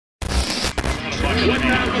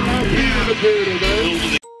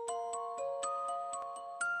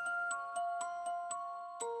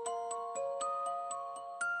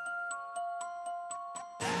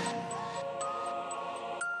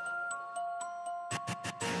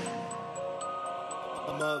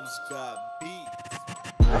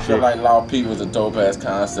I feel like LoftP was a dope ass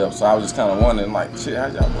concept, so I was just kind of wondering, like, shit, how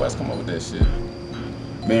y'all boys come up with that shit?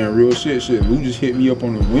 Man, real shit. Lou just hit me up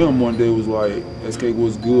on the whim one day. Was like, SK,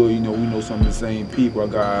 what's good? You know, we know some of the same people. I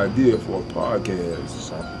got an idea for a podcast.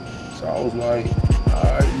 So I was like,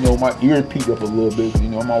 you know, my ear peaked up a little bit. You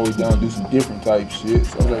know, I'm always down to do some different type shit.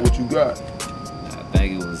 So I was like, what you got? I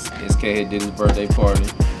think it was SK had did his birthday party.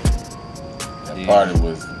 That party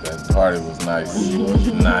was nice. It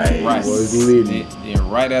was nice. Right. It was lit. And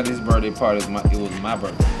right after his birthday party, it was my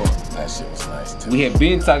birthday party. That shit was nice too. We had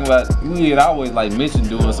been talking about, we had always like mentioned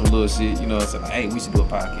doing some little shit, you know, so like, hey, we should do a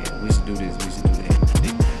podcast. We should do this, we should do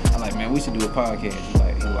that. I'm like, man, we should do a podcast. He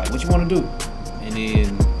was like, what you want to do? And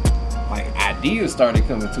then like ideas started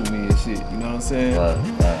coming to me and shit, you know what I'm saying? Right.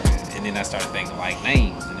 And then I started thinking like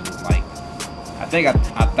names, and it was like, I think I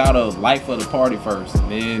thought of Life of the Party first,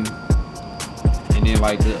 and then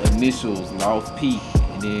like the initials, LoftP,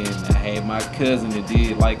 and then I had my cousin that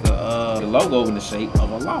did like a logo in the shape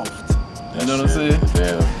of a loft. You know what I'm saying?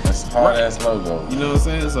 Yeah, that's a hard ass logo. You know what I'm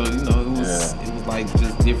saying? So you know, it was like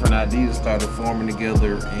just different ideas started forming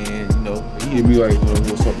together, and you know, He hit me like,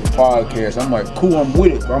 what's up, the podcast? I'm like, cool, I'm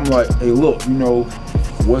with it. But I'm like, hey, look, you know,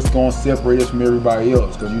 what's gonna separate us from everybody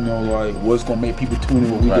else? Cause you know, like, what's gonna make people tune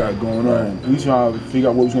in what we got going on? We trying to figure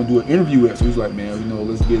out what we're gonna do an interview at. So he's like, man, you know,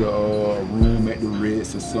 let's get a room at the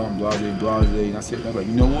Ritz or something, blah. And I said, I'm like,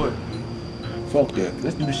 you know what? Fuck that.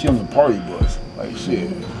 Let's do the shit on the party bus. Like, shit.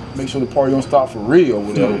 Make sure the party don't stop for real.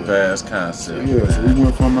 Whatever. Dope ass concept. Yeah, so we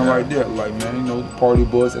went from it like that. Like, man, you know, the party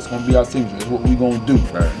bus, that's gonna be our signature. That's what we gonna do.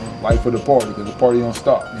 Right. Life of the party, because the party don't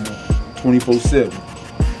stop, you know, 24/7.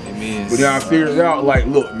 But then I figured it out, like,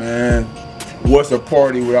 look, man, what's a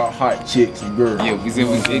party without hot chicks and girls? yeah, because it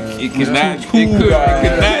cannot just be.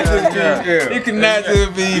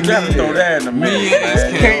 You gotta throw that in the mix.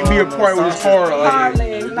 It can't be a party with this hard like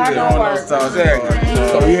It's not gonna work. Exactly.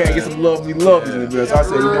 So we had to get some lovely in there. So I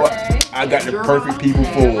said, you know what? I got the perfect people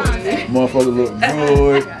for it. Motherfuckers look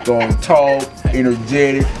good, gonna talk,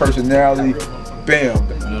 energetic, personality, bam. You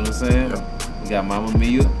know what I'm saying? We got Mama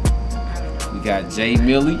Mia. We got Jay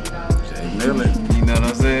Millie. Really? You know what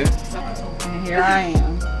I'm saying? And here I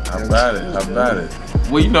am. How about it?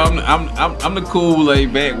 Well, you know, I'm the cool,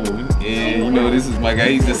 laid back one, and you know, this is my guy.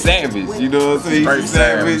 He's the savage. You know what I'm saying? Straight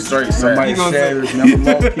savage. Somebody savage, man. I'm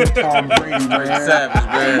a low-key Tom Brady, man. Savage,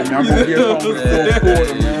 man. I'm gonna get home with the fourth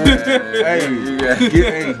quarter, man.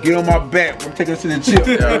 Get on my back. I'm taking us to the chip.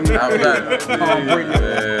 How about it? Tom Brady.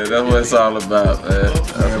 Yeah, that's what it's all about, man.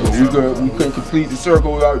 We couldn't complete the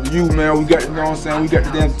circle without you, man. We got, you know what I'm saying? We got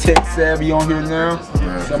the damn tech savvy on here now.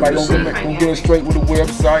 Somebody gonna get us straight with the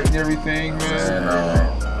website and everything, man.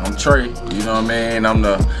 And I'm Trey, you know what I mean? I'm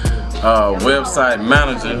the website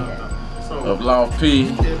manager of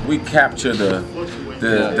LoftP. We capture the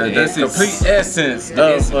complete essence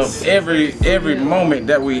of every moment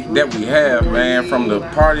that we have, man. From the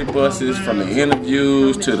party buses, from the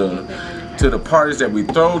interviews to the parties that we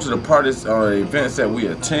throw, to the parties or events that we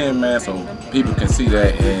attend, man. So people can see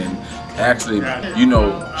that and actually, you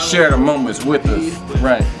know, share the moments with us,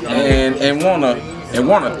 right? And wanna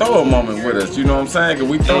throw a moment with us, you know what I'm saying? Cause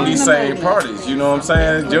we throw these same parties, you know what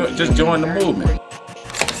I'm saying? Just join the movement.